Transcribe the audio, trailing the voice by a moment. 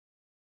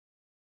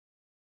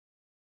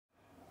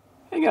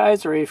Hey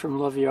guys, Ray from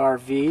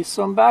BougeRV.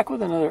 So I'm back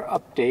with another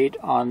update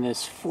on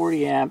this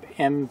 40 amp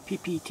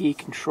MPPT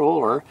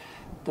controller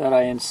that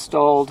I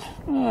installed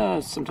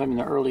sometime in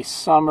the early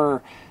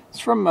summer. It's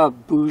from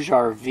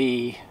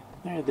BougeRV.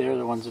 They're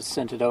the ones that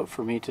sent it out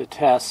for me to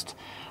test.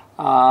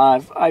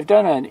 I've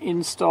done an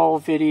install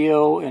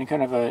video and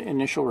kind of an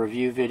initial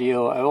review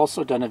video. I've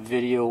also done a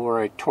video where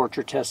I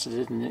torture tested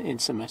it in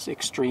some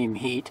extreme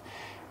heat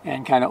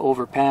and kind of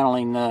over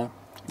paneling the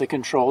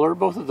controller.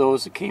 Both of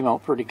those came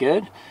out pretty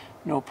good.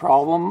 No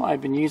problem. I've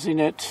been using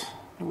it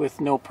with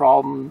no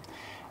problem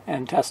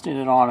and testing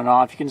it on and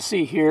off. You can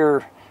see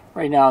here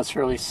right now it's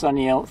fairly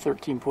sunny out,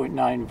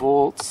 13.9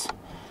 volts,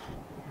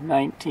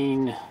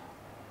 19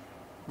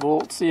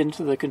 volts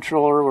into the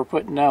controller. We're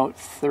putting out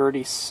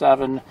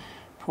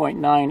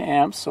 37.9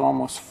 amps, so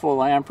almost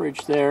full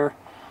amperage there.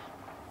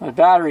 The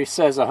battery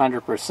says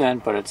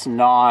 100%, but it's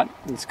not.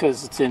 It's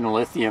because it's in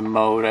lithium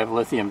mode. I have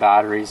lithium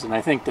batteries, and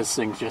I think this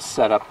thing's just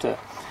set up to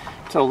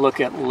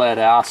look at lead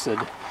acid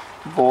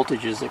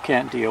voltages. It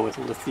can't deal with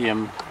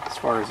lithium as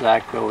far as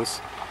that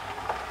goes.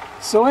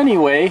 So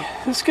anyway,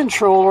 this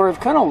controller, I've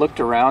kind of looked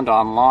around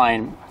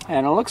online,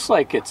 and it looks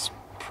like it's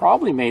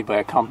probably made by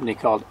a company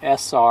called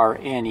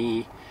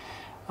SRNE,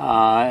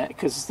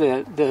 because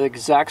the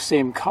exact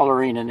same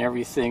coloring and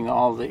everything,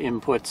 all the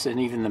inputs and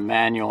even the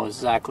manual is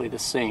exactly the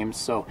same.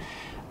 So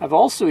I've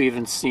also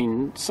even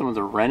seen some of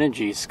the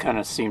Renogys kind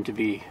of seem to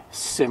be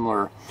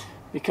similar,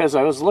 because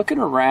I was looking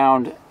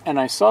around and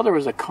I saw there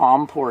was a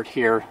COM port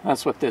here.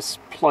 That's what this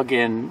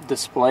plug-in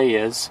display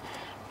is.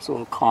 There's a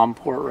little COM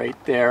port right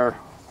there.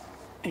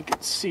 You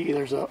can see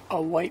there's a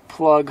white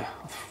plug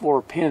with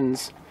 4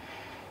 pins.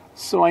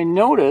 So I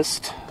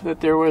noticed that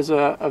there was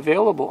a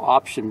available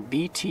option,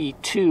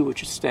 BT2,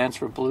 which stands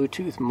for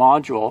Bluetooth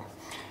module,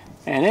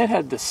 and it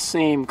had the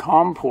same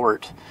COM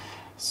port.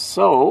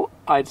 So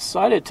I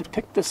decided to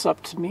pick this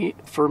up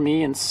for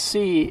me and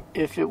see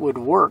if it would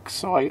work.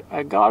 So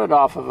I got it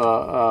off of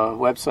a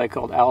website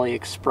called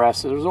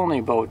AliExpress. It was only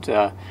about,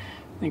 I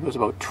think it was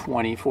about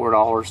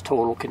 $24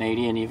 total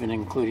Canadian, even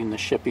including the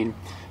shipping.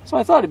 So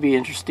I thought it'd be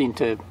interesting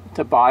to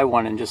buy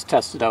one and just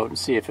test it out and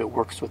see if it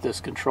works with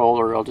this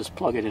controller. I'll just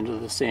plug it into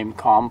the same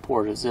COM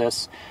port as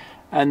this.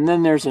 And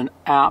then there's an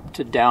app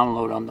to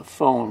download on the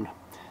phone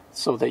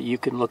so that you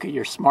can look at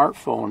your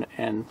smartphone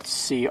and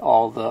see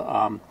all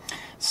the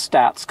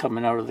stats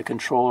coming out of the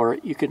controller.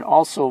 You can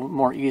also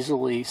more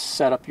easily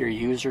set up your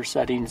user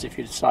settings if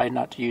you decide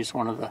not to use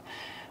one of the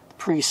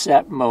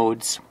preset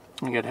modes.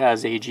 Like it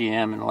has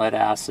AGM and lead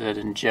acid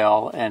and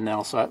gel, and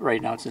also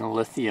right now it's in a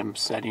lithium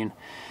setting.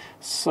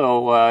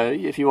 So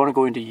if you want to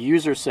go into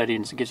user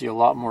settings, it gives you a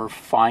lot more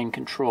fine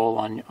control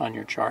on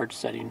your charge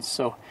settings.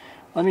 So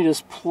let me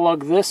just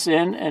plug this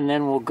in, and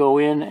then we'll go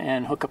in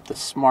and hook up the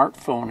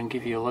smartphone and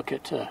give you a look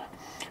at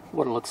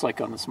what it looks like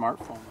on the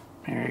smartphone.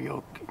 There you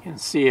go. You can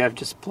see I've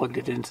just plugged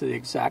it into the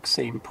exact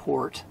same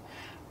port.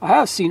 I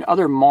have seen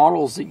other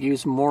models that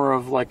use more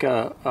of like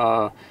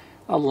a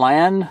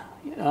LAN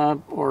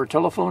or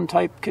telephone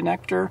type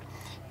connector,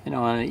 an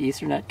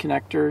Ethernet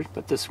connector,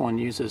 but this one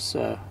uses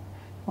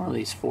one of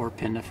these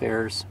 4-pin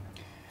affairs.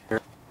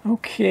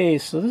 Okay,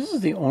 so this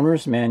is the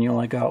owner's manual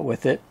I got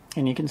with it,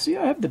 and you can see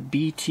I have the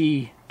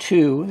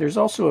BT2. There's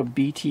also a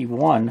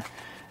BT1,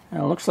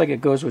 and it looks like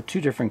it goes with 2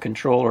 different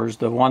controllers.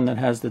 The one that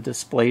has the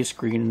display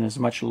screen and is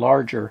much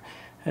larger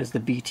has the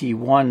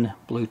BT1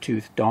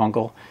 Bluetooth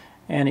dongle,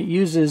 and it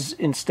uses,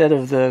 instead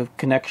of the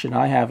connection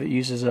I have, it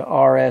uses a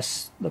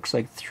RS, looks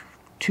like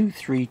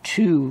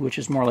 232, which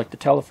is more like the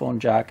telephone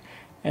jack.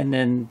 And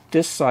then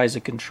this size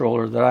of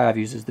controller that I have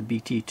uses the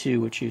BT2,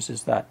 which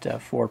uses that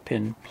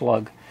 4-pin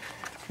plug,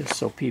 just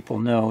so people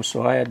know.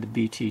 So I had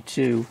the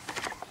BT2.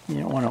 You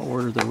don't want to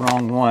order the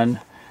wrong one.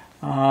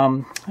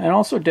 And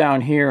also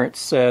down here it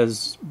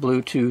says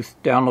Bluetooth,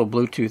 download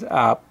Bluetooth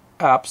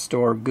app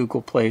store,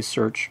 Google Play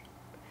search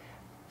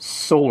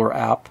solar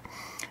app,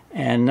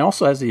 and it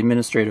also has the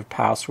administrative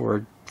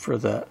password for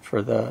the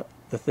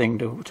thing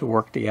to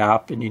work the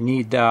app, and you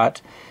need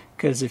that.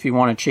 Because if you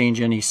want to change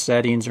any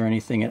settings or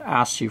anything, it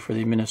asks you for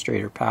the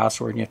administrator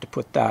password, and you have to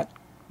put that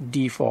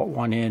default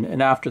one in,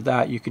 and after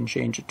that you can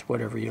change it to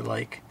whatever you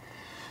like.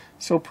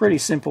 So pretty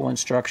simple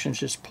instructions.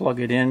 Just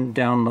plug it in,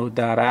 download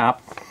that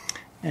app,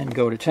 and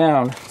go to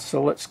town.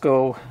 So let's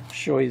go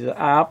show you the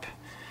app.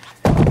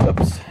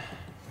 Oops,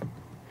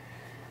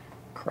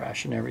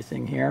 crashing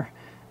everything here.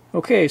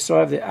 Okay, so I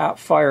have the app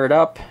fired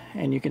up,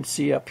 and you can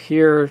see up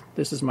here,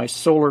 this is my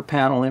solar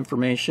panel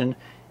information,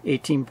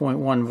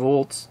 18.1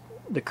 volts.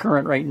 The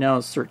current right now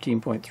is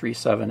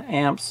 13.37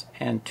 amps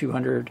and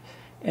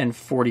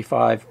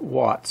 245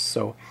 watts.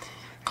 So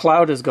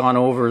cloud has gone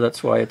over,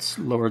 that's why it's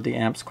lowered the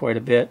amps quite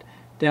a bit.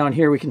 Down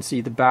here we can see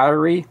the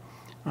battery.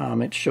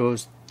 It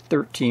shows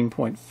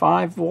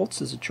 13.5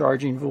 volts as a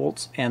charging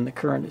volts, and the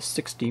current is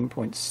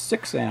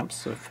 16.6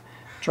 amps of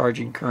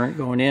charging current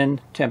going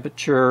in.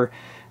 Temperature,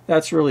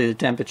 that's really the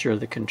temperature of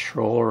the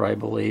controller, I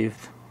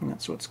believe.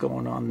 That's what's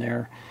going on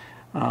there.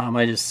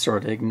 I just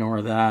sort of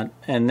ignore that.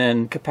 And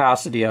then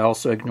capacity I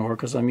also ignore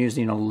because I'm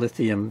using a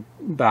lithium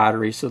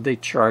battery, so they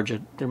charge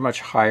it. They're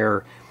much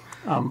higher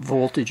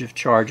voltage of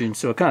charging,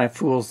 so it kind of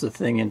fools the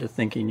thing into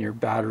thinking your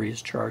battery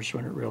is charged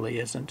when it really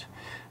isn't.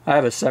 I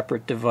have a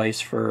separate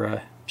device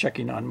for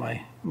checking on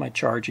my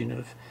charging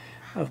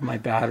of my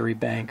battery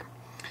bank.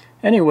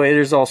 Anyway,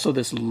 there's also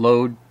this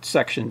load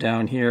section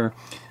down here.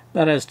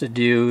 That has to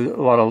do,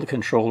 a lot of the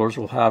controllers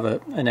will have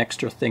an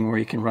extra thing where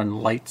you can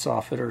run lights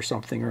off it or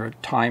something, or a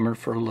timer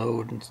for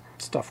load and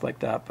stuff like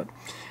that, but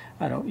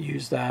I don't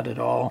use that at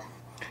all.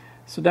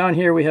 So down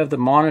here we have the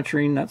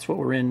monitoring, that's what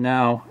we're in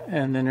now,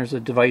 and then there's a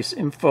device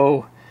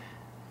info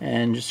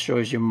and just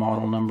shows you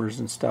model numbers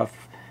and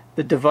stuff.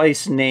 The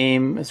device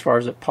name, as far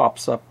as it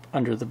pops up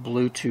under the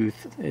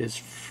Bluetooth, is,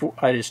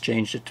 I just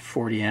changed it to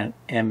 40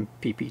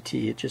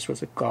 MPPT. It just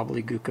was a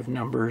gobbledygook of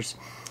numbers.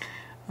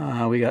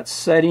 We got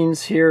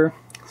settings here.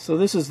 So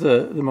this is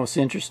the most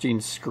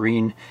interesting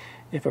screen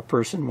if a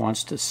person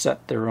wants to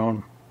set their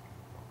own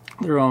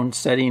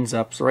settings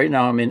up. So right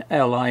now I'm in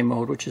LI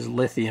mode, which is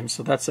lithium,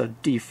 so that's a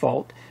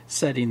default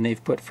setting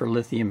they've put for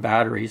lithium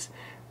batteries.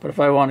 But if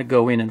I want to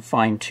go in and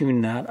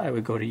fine-tune that, I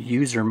would go to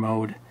user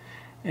mode.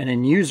 And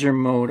in user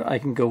mode, I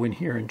can go in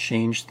here and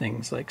change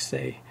things, like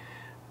say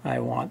I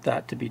want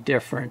that to be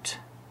different.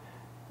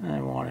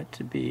 I want it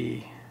to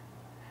be,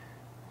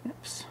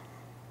 oops.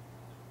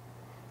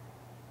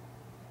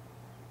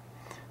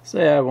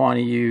 Say I want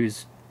to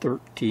use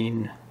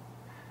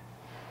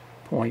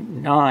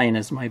 13.9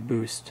 as my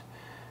boost.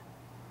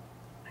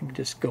 I can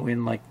just go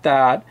in like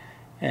that,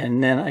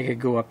 and then I could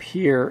go up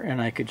here and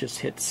I could just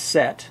hit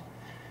set.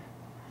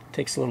 It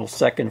takes a little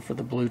second for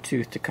the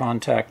Bluetooth to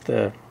contact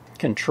the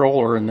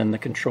controller and then the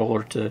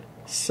controller to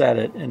set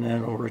it, and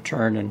then it'll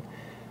return and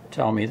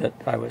tell me that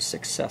I was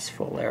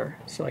successful there.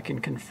 So I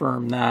can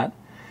confirm that.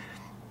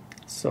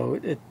 So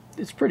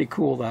it's pretty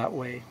cool that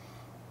way.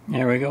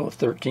 There we go,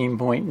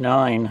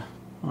 13.9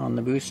 on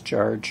the boost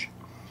charge.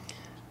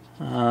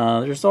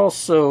 There's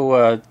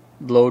also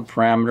load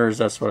parameters.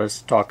 That's what I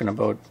was talking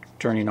about,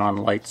 turning on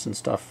lights and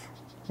stuff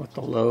with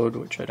the load,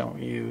 which I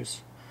don't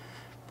use.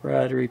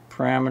 Battery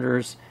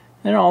parameters.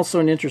 And also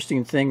an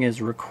interesting thing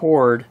is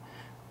record.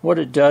 What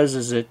it does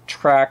is it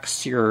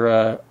tracks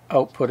your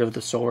output of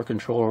the solar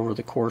controller over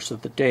the course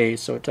of the day.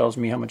 So it tells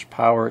me how much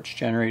power it's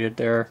generated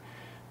there.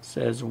 It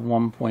says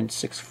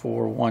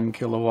 1.641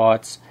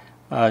 kilowatts.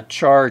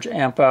 Charge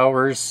amp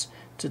hours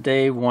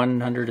today,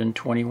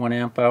 121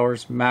 amp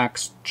hours.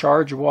 Max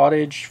charge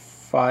wattage,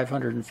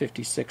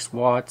 556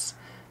 watts.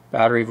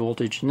 Battery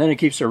voltage. And then it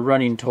keeps a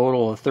running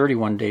total, a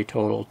 31-day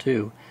total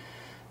too.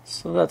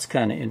 So that's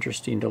kind of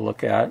interesting to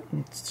look at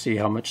and see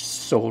how much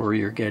solar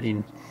you're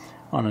getting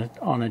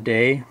on a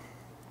day.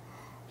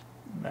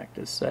 Back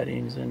to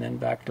settings and then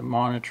back to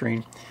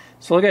monitoring.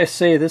 So like I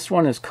say, this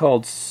one is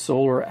called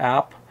Solar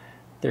App.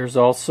 There's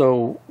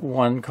also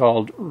one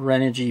called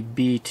Renogy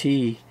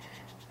BT,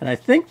 and I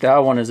think that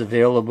one is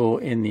available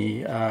in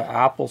the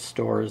Apple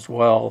Store as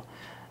well.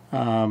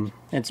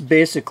 It's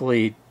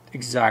basically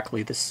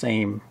exactly the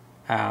same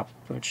app,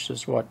 which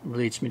is what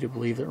leads me to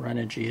believe that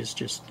Renogy is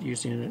just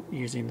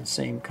using the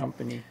same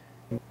company.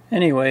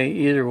 Anyway,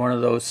 either one of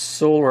those,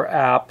 Solar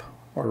App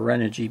or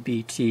Renogy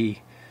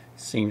BT,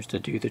 seems to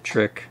do the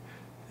trick.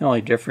 The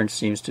only difference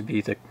seems to be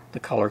the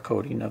color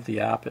coding of the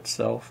app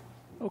itself.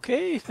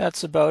 Okay,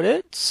 that's about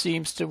it.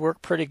 Seems to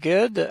work pretty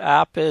good. The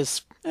app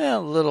is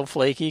a little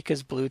flaky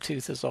because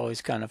Bluetooth is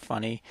always kind of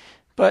funny,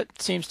 but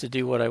seems to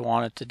do what I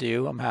want it to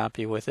do. I'm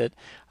happy with it.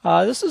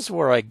 This is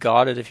where I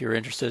got it if you're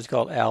interested. It's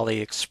called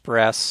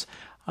AliExpress.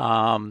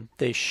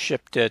 They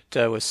shipped it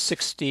with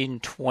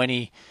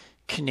 1620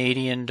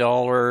 Canadian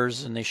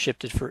dollars, and they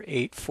shipped it for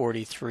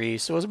 $8.43,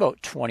 so it was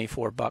about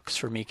 $24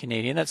 for me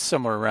Canadian. That's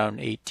somewhere around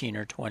 18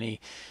 or 20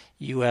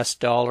 US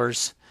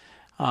dollars.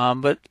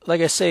 But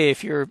like I say,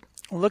 if you're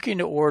looking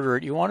to order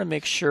it, you want to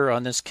make sure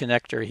on this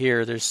connector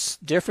here, there's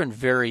different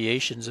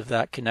variations of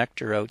that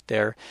connector out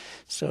there.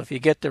 So if you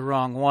get the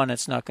wrong one,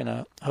 it's not going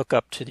to hook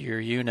up to your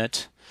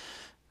unit.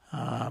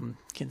 You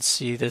can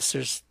see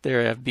this. There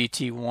I have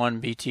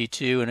BT1,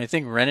 BT2, and I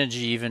think Renogy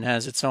even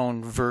has its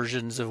own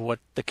versions of what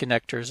the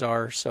connectors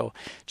are. So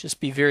just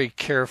be very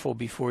careful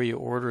before you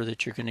order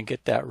that you're going to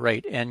get that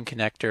right end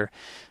connector.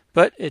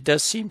 But it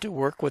does seem to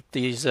work with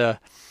these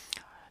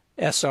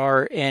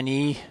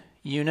SRNE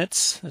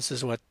units. This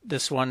is what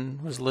this one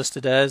was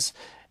listed as.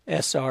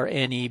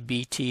 SRNE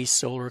BT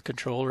Solar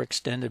Controller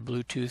Extended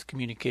Bluetooth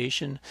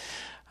Communication.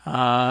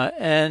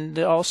 And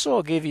also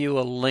I'll give you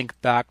a link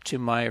back to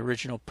my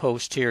original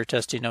post here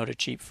testing out a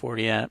cheap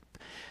 40 amp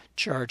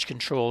charge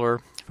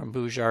controller from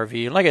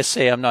BougeRV. And like I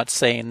say, I'm not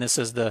saying this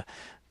is the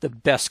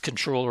best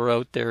controller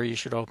out there. You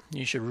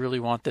should really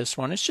want this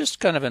one. It's just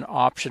kind of an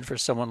option for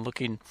someone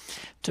looking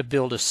to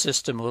build a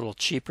system a little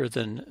cheaper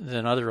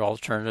than other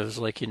alternatives.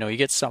 Like, you know, you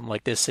get something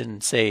like this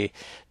in, say,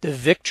 the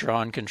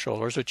Victron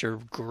controllers, which are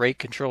great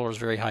controllers,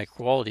 very high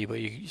quality, but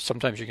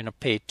sometimes you're going to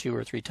pay 2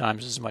 or 3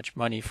 times as much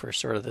money for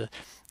sort of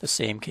the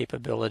same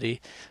capability.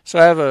 So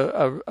I have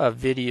a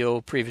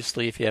video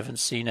previously if you haven't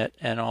seen it,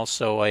 and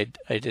also I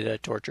did a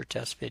torture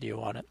test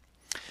video on it.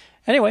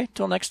 Anyway,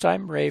 till next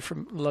time, Ray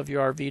from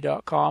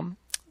loveyourrv.com.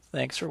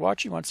 Thanks for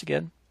watching once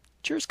again.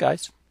 Cheers,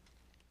 guys.